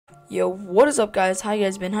Yo, what is up, guys? How you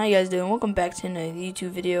guys been? How you guys doing? Welcome back to another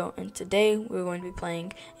YouTube video, and today we're going to be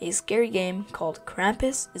playing a scary game called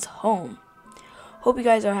Krampus is Home. Hope you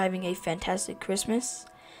guys are having a fantastic Christmas.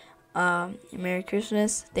 Merry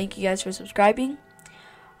Christmas. Thank you guys for subscribing.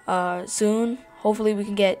 Soon, hopefully we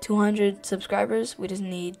can get 200 subscribers. We just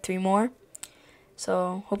need 3 more.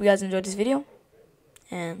 So, hope you guys enjoyed this video,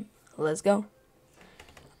 and let's go.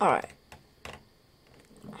 Alright.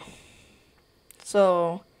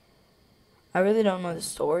 So, I really don't know the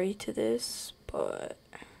story to this, but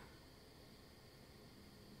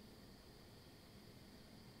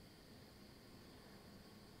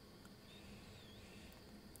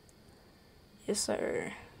yes,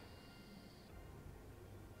 sir.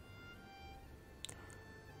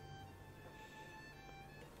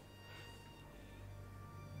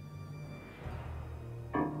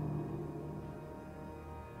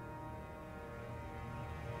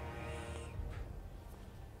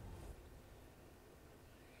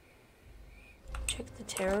 Check the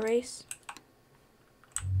terror race.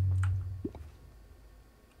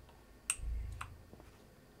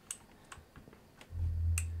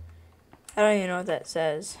 I don't even know what that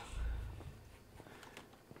says.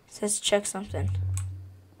 It says check something.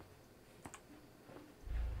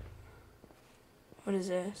 What is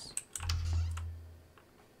this?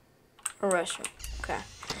 A restroom. Okay.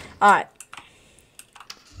 Alright.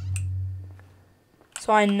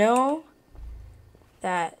 So I know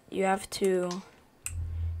that you have to...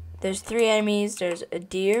 There's 3 enemies. There's a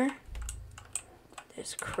deer.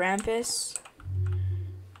 There's Krampus.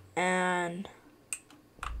 And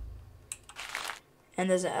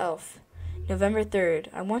there's an elf. November 3rd.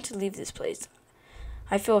 I want to leave this place.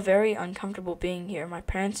 I feel very uncomfortable being here. My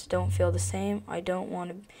parents don't feel the same. I don't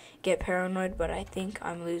want to get paranoid, but I think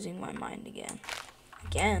I'm losing my mind again.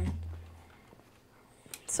 Again?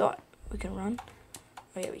 So, we can run?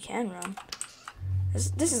 Oh yeah, we can run.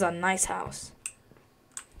 This is a nice house.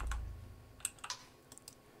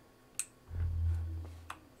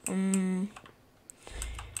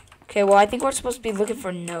 Okay, well, I think we're supposed to be looking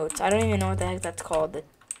for notes. I don't even know what the heck that's called. The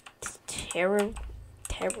terror.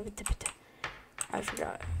 I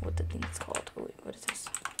forgot what the thing is called. Oh, wait, what is this?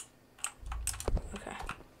 Okay.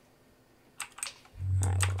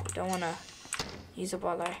 Alright, well, we don't want to use up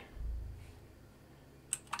all our...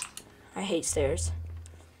 I hate stairs.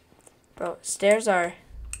 Bro, stairs are...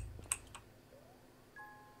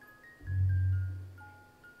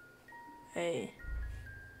 Hey.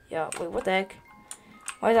 Yeah, wait, what the heck?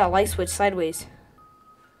 Why is that light switch sideways?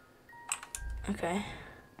 Okay.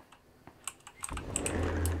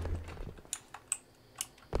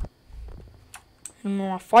 Any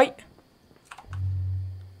more fight?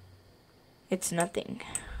 It's nothing.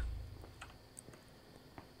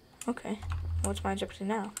 Okay. What's my objective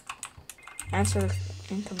now? Answer the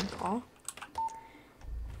incoming call.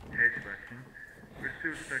 Hey Sebastian, we're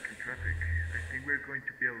still stuck in traffic. I think we're going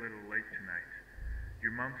to be a little late tonight.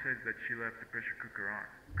 Your mom says that she left the pressure cooker on.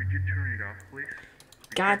 Could you turn it off, please?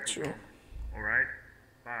 Got you. Alright,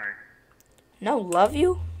 bye. No, love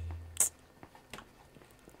you?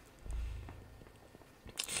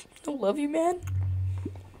 No, love you, man?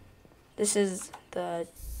 This is the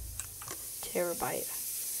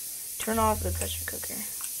terabyte. Turn off the pressure cooker.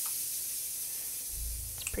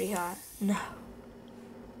 It's pretty hot. No.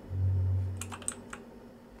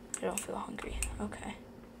 I don't feel hungry. Okay.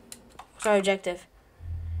 What's our objective?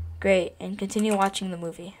 Great. And continue watching the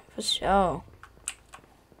movie. For sure.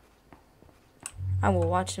 I will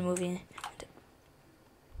watch the movie.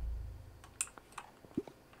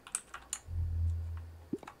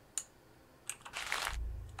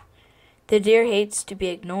 The deer hates to be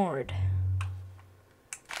ignored.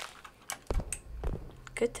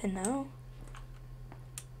 Good to know.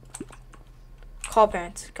 Call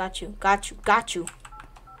parents. Got you. Got you. Got you.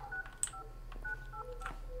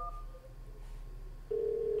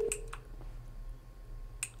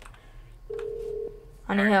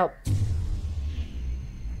 I need help.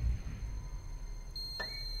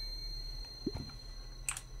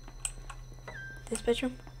 This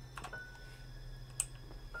bedroom?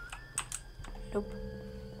 Nope.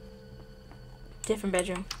 Different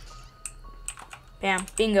bedroom. Bam.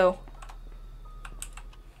 Bingo.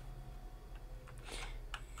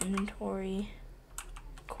 Inventory.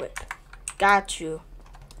 Equip. Got you.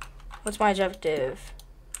 What's my objective?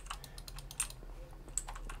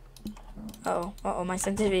 Uh-oh, my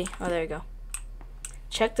sensitivity. Oh, there you go.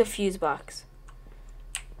 Check the fuse box.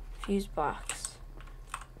 Fuse box.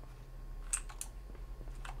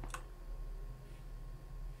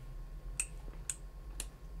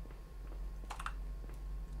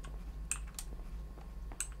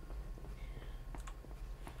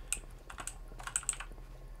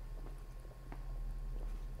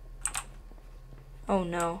 Oh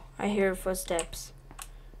no, I hear footsteps.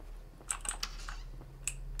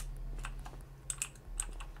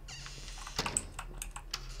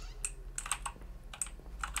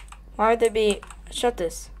 Why would there be... Shut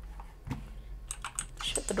this.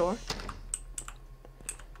 Shut the door.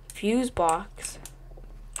 Fuse box.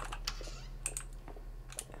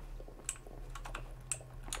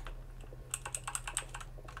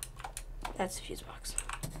 That's the fuse box.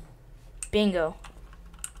 Bingo.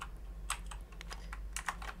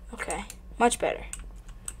 Okay, much better.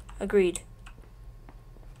 Agreed.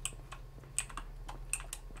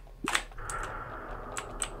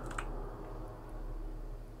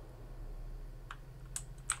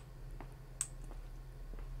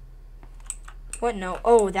 What note?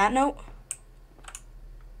 Oh, that note?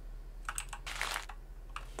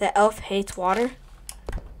 The elf hates water?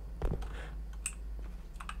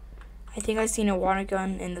 I think I seen a water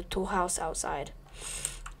gun in the tool house outside.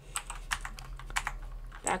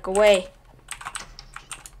 Back away.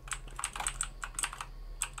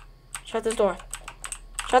 Shut this door.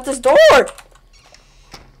 Shut this door!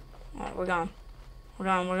 Alright, we're gone. We're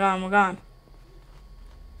gone, we're gone, we're gone.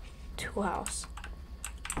 Tool house.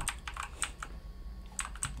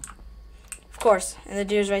 Of course, and the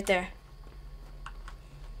deer's right there.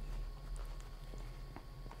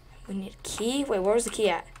 We need a key? Wait, where was the key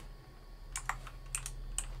at?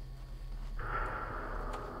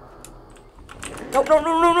 Nope, no,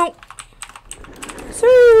 no, no, no.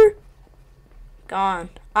 Sir. Gone.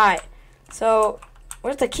 Alright. So,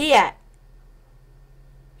 where's the key at?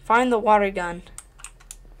 Find the water gun.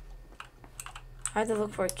 I have to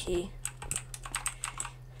look for a key.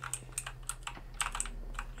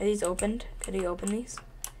 Are these opened? Could he open these?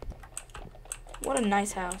 What a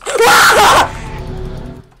nice house.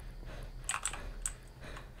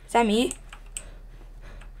 Is that me?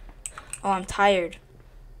 Oh, I'm tired.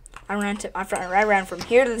 I ran from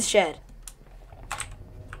here to the shed.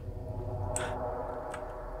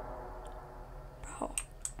 Bro.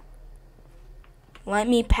 Let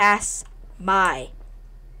me pass by.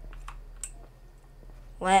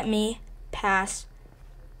 Let me pass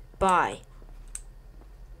by.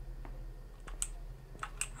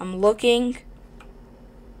 I'm looking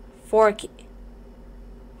for a key.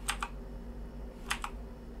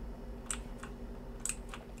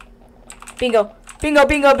 Bingo. Bingo,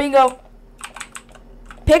 bingo, bingo.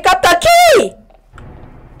 Pick up the key!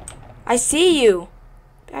 I see you.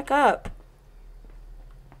 Back up.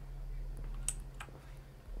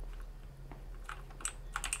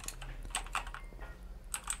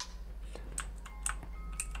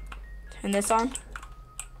 Turn this on.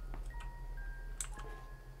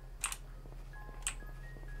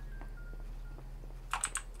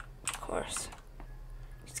 Of course.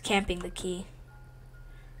 He's camping the key.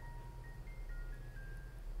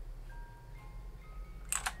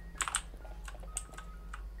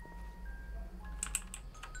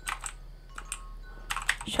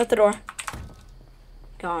 Shut the door.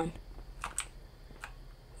 Gone.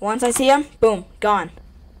 Once I see him, boom, gone.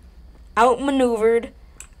 Outmaneuvered,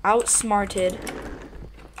 outsmarted.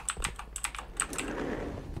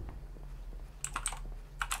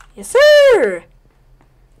 Yes, sir!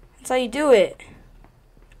 That's how you do it.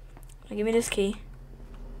 Now give me this key.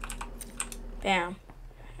 Bam.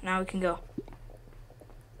 Now we can go.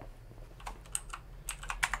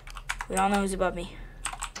 We all know who's above me.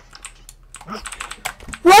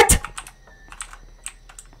 What?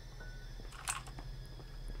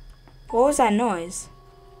 What was that noise?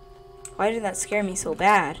 Why did that scare me so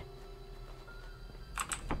bad?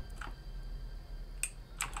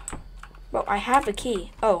 Bro, I have a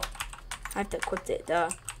key. Oh, I have to equip it,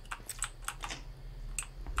 duh.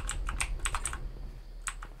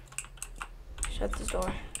 Shut this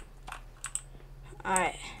door.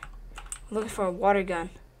 Alright. Looking for a water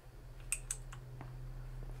gun.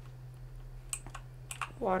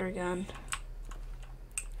 Water gun.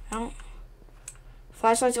 I don't.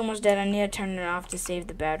 Flashlight's almost dead. I need to turn it off to save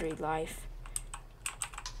the battery life.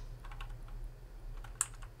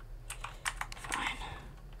 Fine.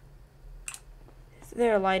 Is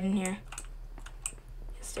there a light in here?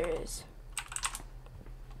 Yes, there is.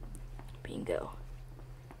 Bingo.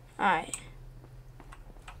 Alright.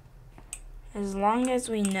 As long as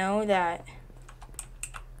we know that.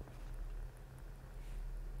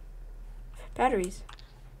 Batteries.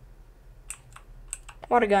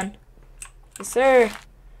 Water gun. Yes, sir.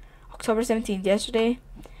 October 17th, yesterday,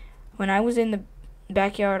 when I was in the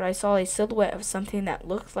backyard, I saw a silhouette of something that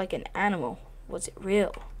looked like an animal. Was it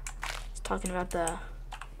real? It's talking about the...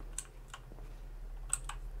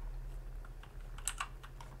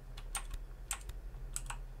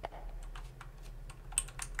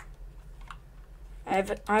 I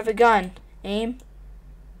have a gun. Aim.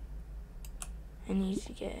 I need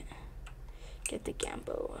to get the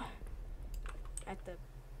Gambo at the.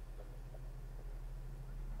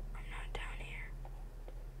 I'm not down here.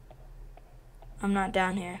 I'm not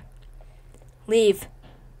down here. Leave.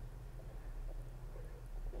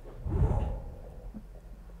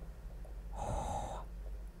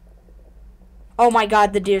 Oh my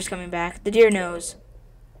god, the deer's coming back. The deer knows.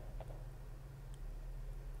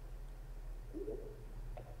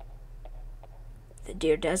 The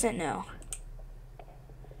deer doesn't know.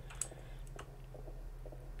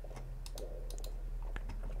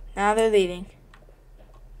 Now they're leaving.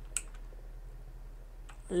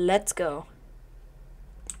 Let's go.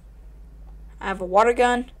 I have a water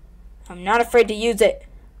gun. I'm not afraid to use it.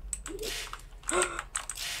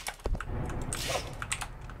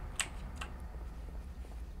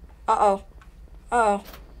 Uh-oh. Uh-oh.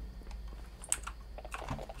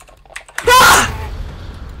 Ah!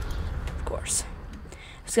 Of course.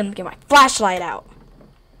 I was gonna get my flashlight out.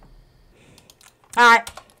 Alright.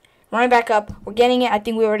 Running back up. We're getting it. I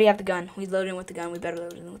think we already have the gun. We loaded in with the gun. We better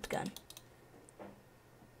load in with the gun.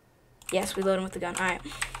 Yes, we loaded in with the gun. Alright.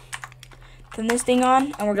 Turn this thing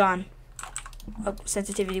on, and we're gone. Oh,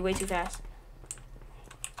 sensitivity way too fast.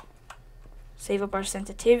 Save up our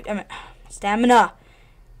sensitivity. Stamina.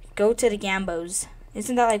 Go to the Gambos.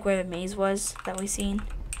 Isn't that like where the maze was that we seen?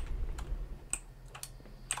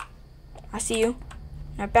 I see you.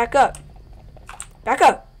 Now back up. Back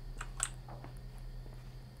up.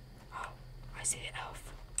 Oh, I see the elf.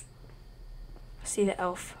 I see the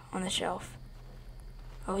elf on the shelf.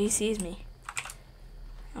 Oh, he sees me.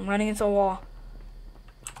 I'm running into a wall.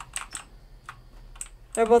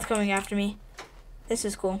 They're both coming after me. This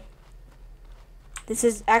is cool. This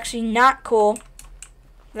is actually not cool.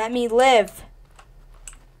 Let me live.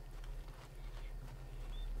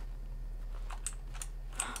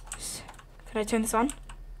 Could I turn this on?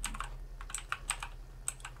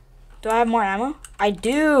 Do I have more ammo? I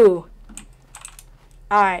do.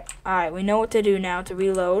 Alright, we know what to do now to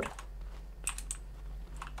reload.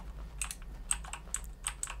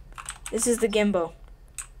 This is the Gimbo.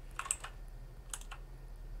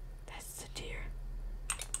 That's the deer.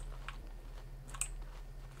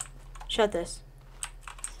 Shut this.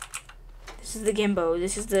 This is the Gimbo.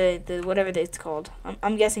 This is the whatever it's called.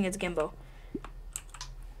 I'm guessing it's Gimbo.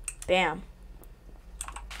 Bam.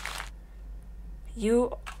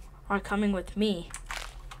 You are coming with me.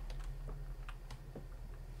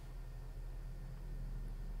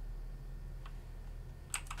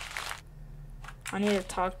 I need to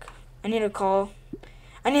talk. I need to call.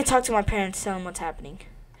 I need to talk to my parents, tell them what's happening.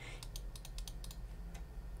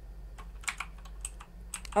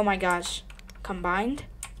 Oh my gosh. Combined?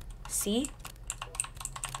 See?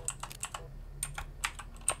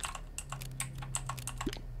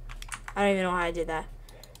 I don't even know how I did that.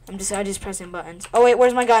 I just pressing buttons. Oh wait,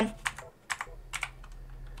 where's my gun?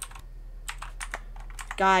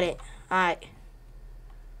 Got it. Alright.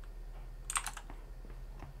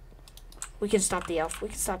 We can stop the elf. We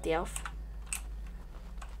can stop the elf.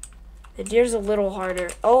 The deer's a little harder.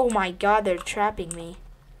 Oh my god, they're trapping me.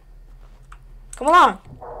 Come along.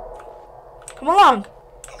 Come along.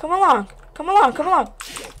 Come along. Come along. Come along.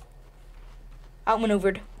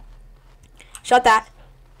 Outmaneuvered. Shut that.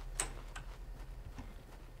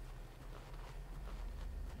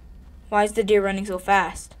 Why is the deer running so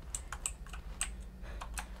fast?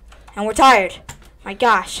 And we're tired. My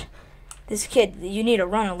gosh. This kid, you need to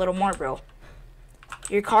run a little more, bro.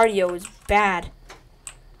 Your cardio is bad.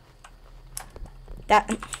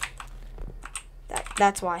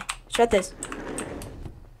 That's why. Shut this.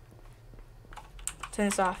 Turn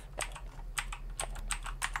this off.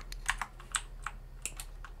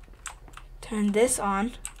 Turn this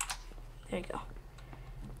on. There you go.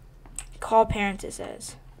 Call parents, it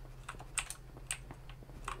says.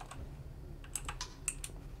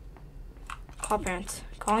 Call parents.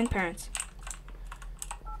 Calling parents.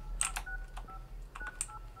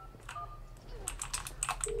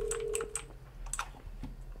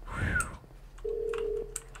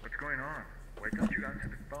 What's going on? Why don't you answer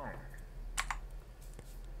the phone?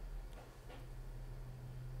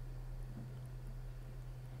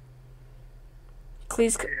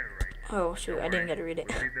 Please. Yeah, right. Oh shoot, Don't I didn't worry. get to read it.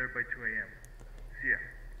 We'll be there by 2 a.m. See ya.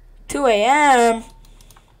 2 a.m.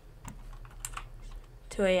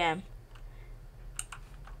 2 a.m.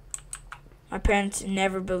 My parents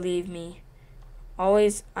never believe me.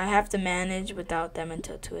 Always, I have to manage without them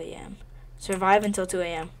until 2 a.m. Survive until 2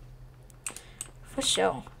 a.m. For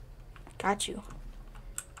sure. Got you.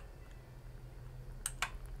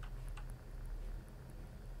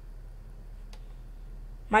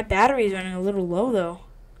 My battery's running a little low though.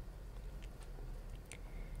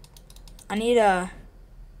 I need to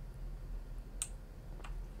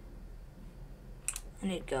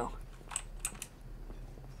go.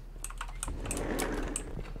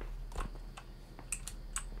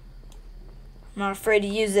 I'm not afraid to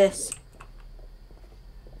use this.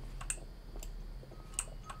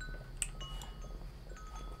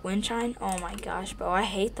 Wind chime? Oh my gosh, bro, I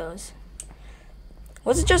hate those.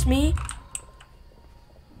 Was it just me?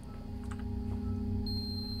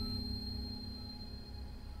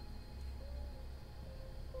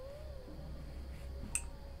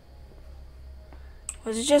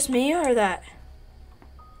 Was it just me or that?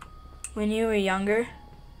 When you were younger?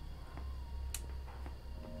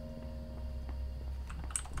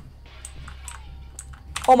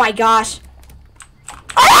 Oh my gosh.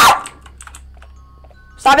 Ah!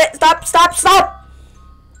 Stop it! Stop! Stop! Stop!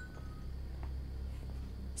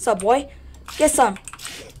 Sup, boy? Get some.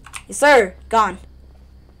 Yes, sir. Gone.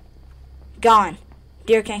 Gone.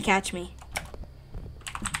 Deer can't catch me.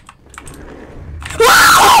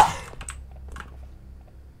 Ah!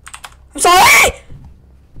 I'm sorry!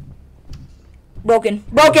 Broken.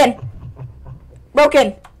 Broken!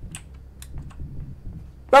 Broken!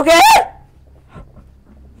 Broken!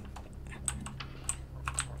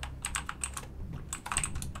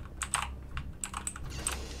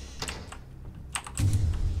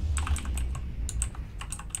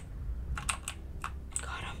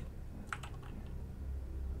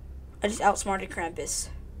 I just outsmarted Krampus.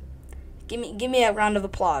 Give me a round of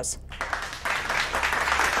applause.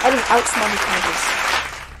 I just outsmarted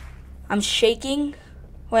Krampus. I'm shaking.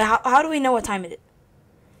 Wait, how do we know what time it is?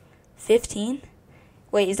 15?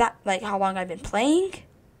 Wait, is that like how long I've been playing?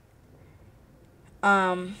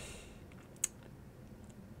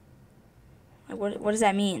 What does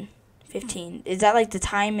that mean? 15. Is that like the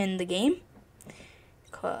time in the game?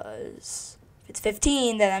 Because if it's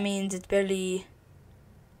 15, then that means it's barely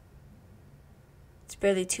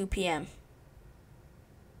 2 p.m.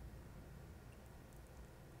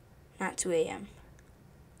 Not 2 a.m.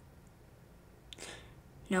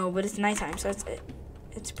 No, but it's nighttime, so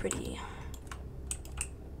it's pretty.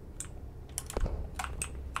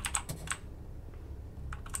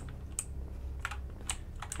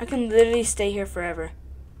 I can literally stay here forever.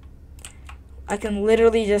 I can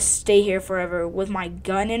literally just stay here forever with my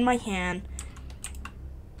gun in my hand.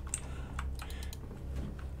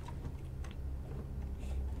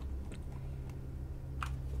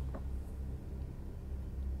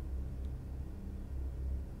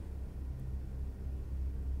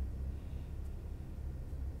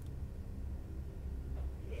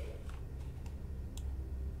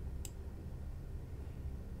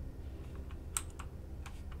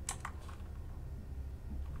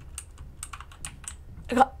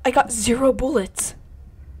 I got 0 bullets.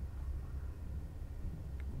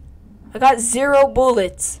 I got 0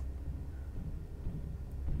 bullets.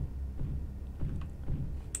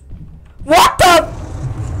 What the?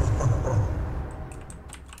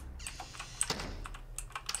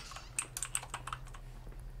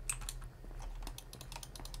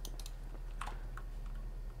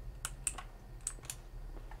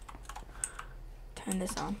 Turn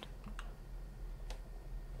this on.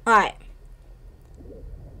 Alright.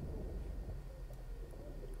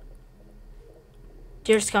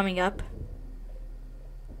 Deer's coming up.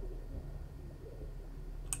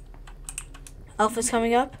 Elf is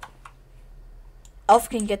coming up. Elf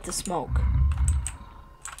can get the smoke.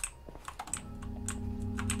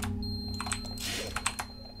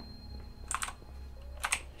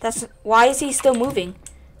 Why is he still moving?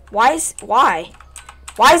 Why is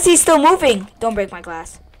he still moving? Don't break my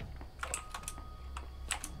glass.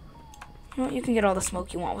 You know what? You can get all the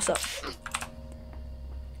smoke you want. What's up?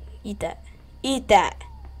 Eat that. Eat that.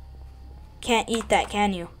 Can't eat that,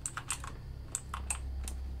 can you?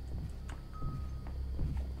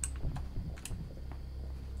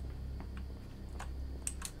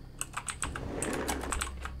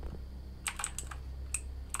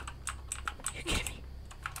 You're kidding me.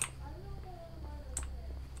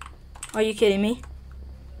 Are you kidding me?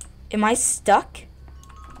 Am I stuck?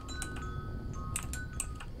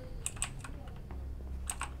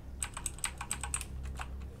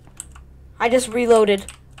 I just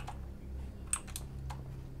reloaded.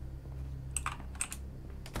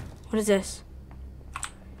 What is this?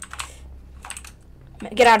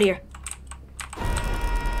 Get out of here.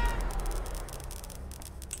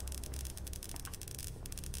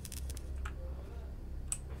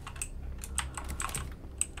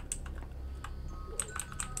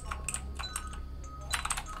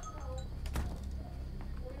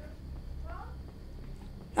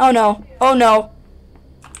 Oh no. Oh no.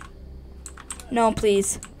 No,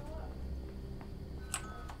 please.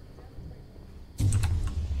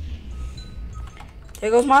 There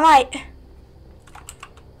goes my light.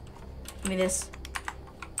 Give me this.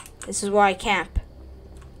 This is where I camp.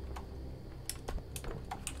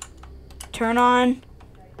 Turn on.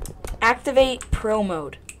 Activate pro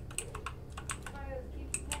mode.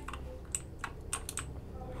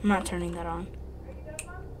 I'm not turning that on.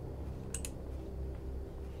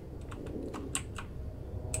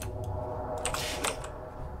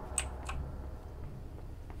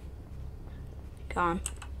 Gone.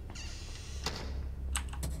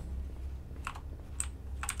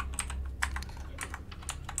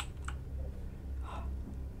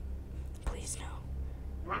 Please no.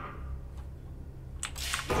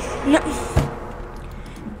 No.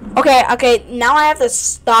 Okay, now I have to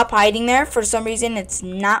stop hiding there. For some reason, it's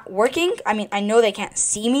not working. I mean, I know they can't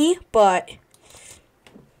see me, but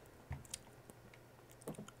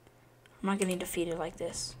I'm not getting defeated like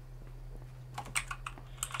this.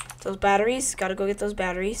 Those batteries, gotta go get those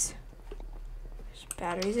batteries. There's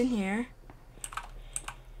batteries in here.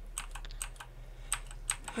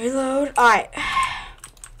 Reload. Alright.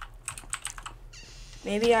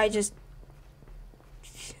 Maybe I just...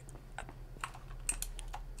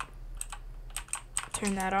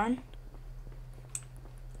 turn that on.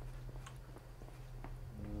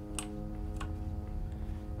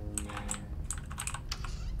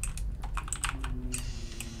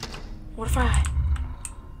 What if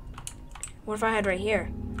I had right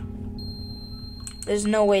here? There's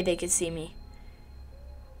no way they could see me.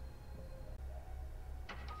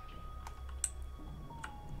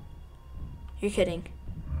 You're kidding.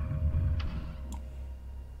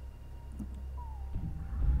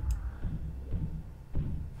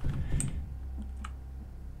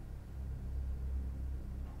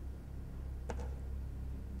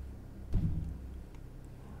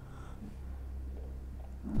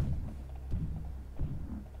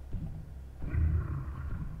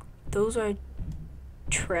 Those are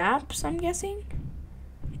traps, I'm guessing.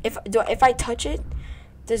 If I touch it,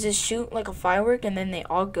 does it shoot like a firework and then they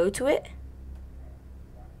all go to it?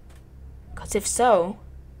 Because if so,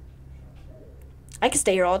 I could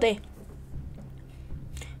stay here all day.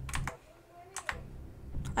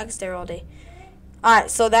 I could stay here all day. Alright,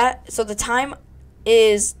 so the time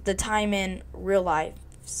is the time in real life.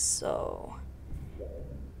 So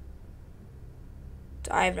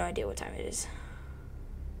I have no idea what time it is.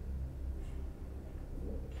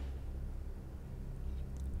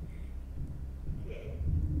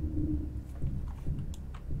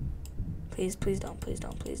 Please, please don't, please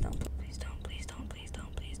don't, please don't, please don't, please don't, please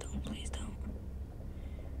don't, please don't, please don't.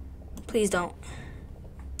 Please don't.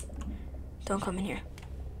 Don't come in here.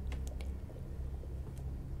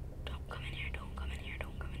 Don't come in here, don't come in here,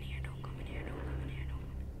 don't come in here, don't come in here, don't come in here,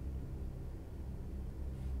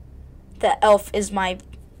 don't. The elf is my...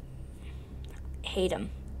 hate him.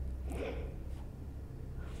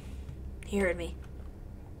 He heard me.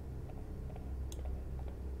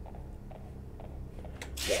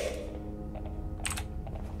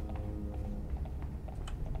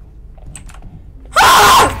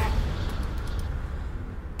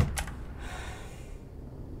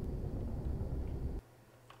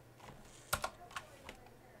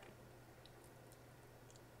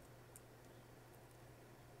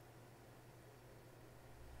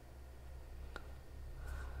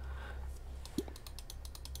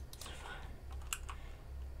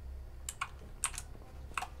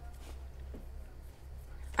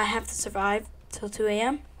 I have to survive till 2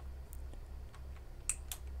 a.m.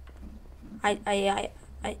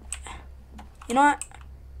 You know what?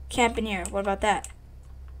 Camp in here. What about that?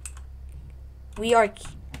 We are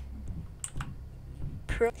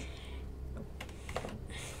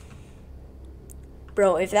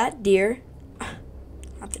bro, if that deer,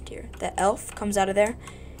 not the deer, the elf comes out of there,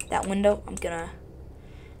 that window, I'm gonna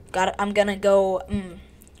go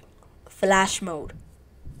flash mode.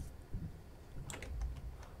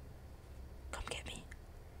 Come get me.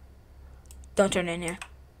 Don't turn in here.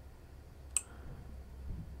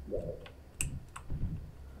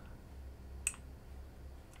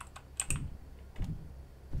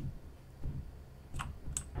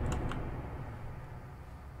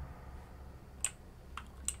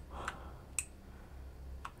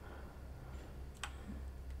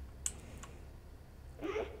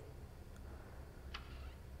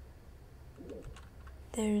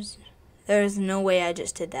 There's no way I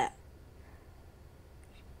just did that.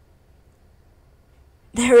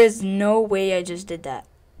 There is no way I just did that.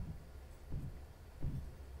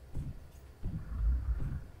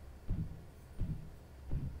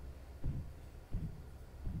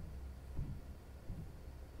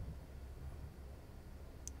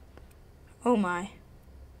 Oh my.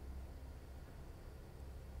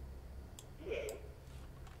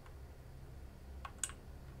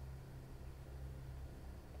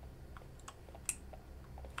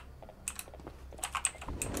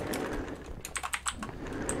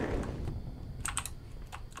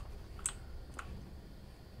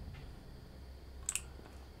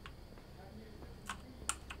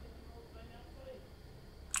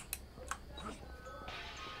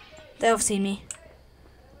 They'll see me.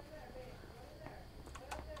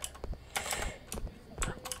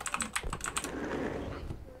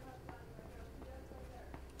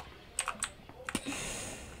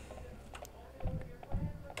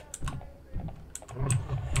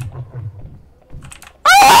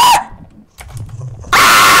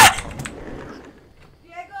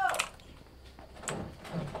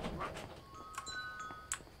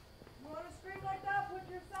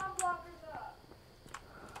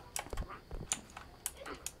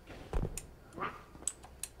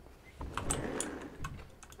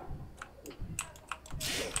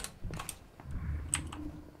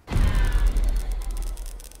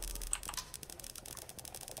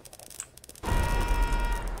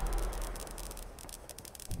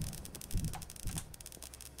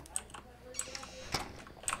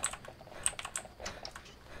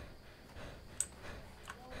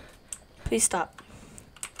 Please stop.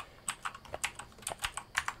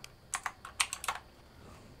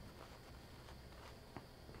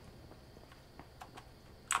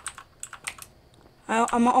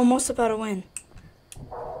 I'm almost about to win.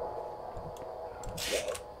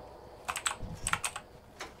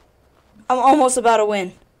 I'm almost about to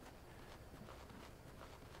win.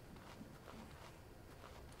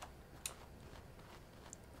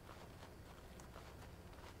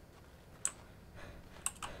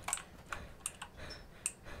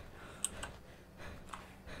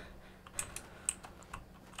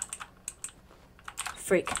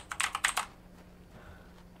 Freak.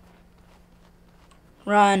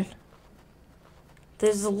 Run.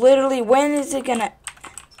 There's literally, when is it gonna...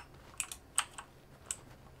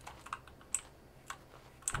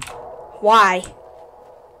 Why?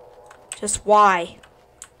 Just why?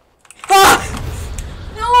 Ah!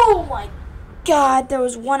 Oh my god, there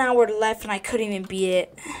was 1 hour left and I couldn't even beat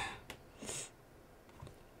it.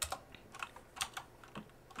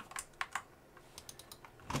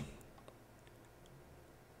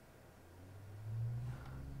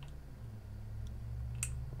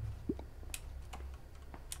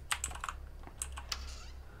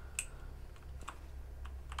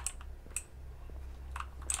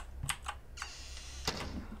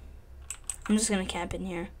 I'm just gonna camp in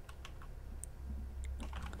here.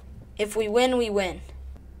 If we win, we win.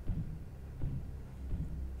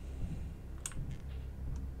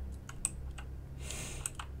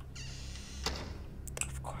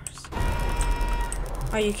 Of course.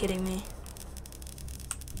 Are you kidding me?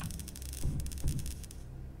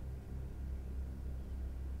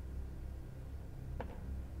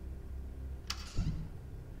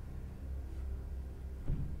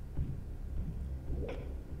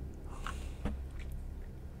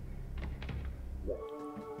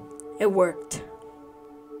 It worked.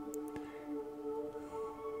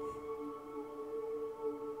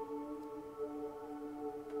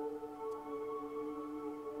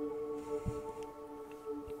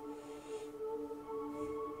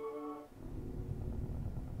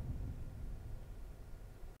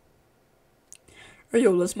 Hey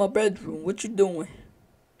yo, that's my bedroom. What you doing?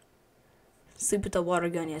 Sleep with the water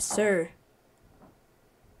gun, yes sir.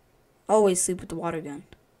 Always sleep with the water gun.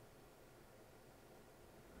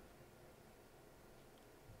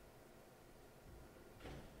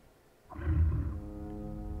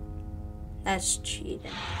 That's cheating.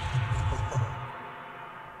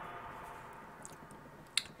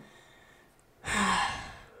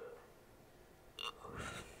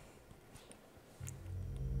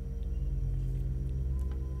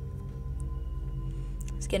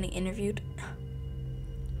 It's getting interviewed.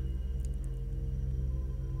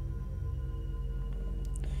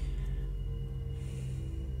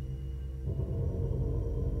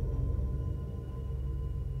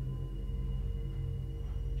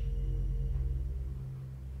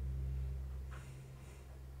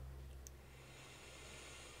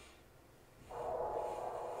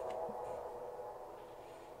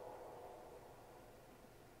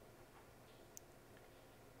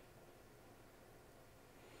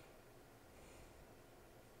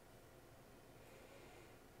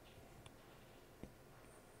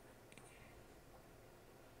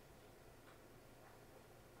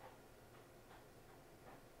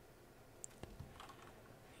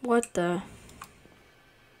 What the?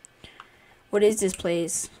 What is this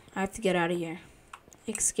place? I have to get out of here.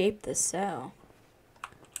 Escape the cell.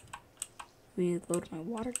 Reload my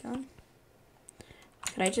water gun.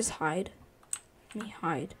 Could I just hide? Let me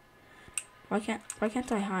hide. Why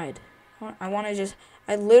can't I hide?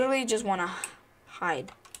 I literally just wanna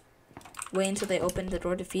hide. Wait until they open the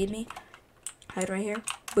door to feed me. Hide right here.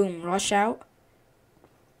 Boom, rush out.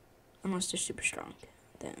 Unless they're super strong.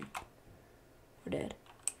 Then we're dead.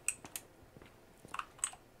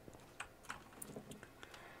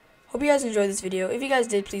 Hope you guys enjoyed this video. If you guys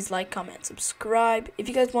did, please like, comment, subscribe. If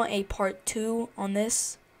you guys want a part 2 on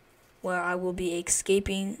this, where I will be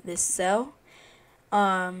escaping this cell,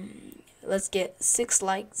 let's get 6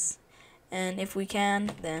 likes. And if we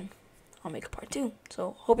can, then I'll make a part 2.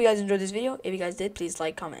 So, hope you guys enjoyed this video. If you guys did, please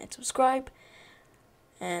like, comment, and subscribe.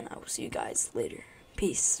 And I will see you guys later.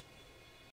 Peace.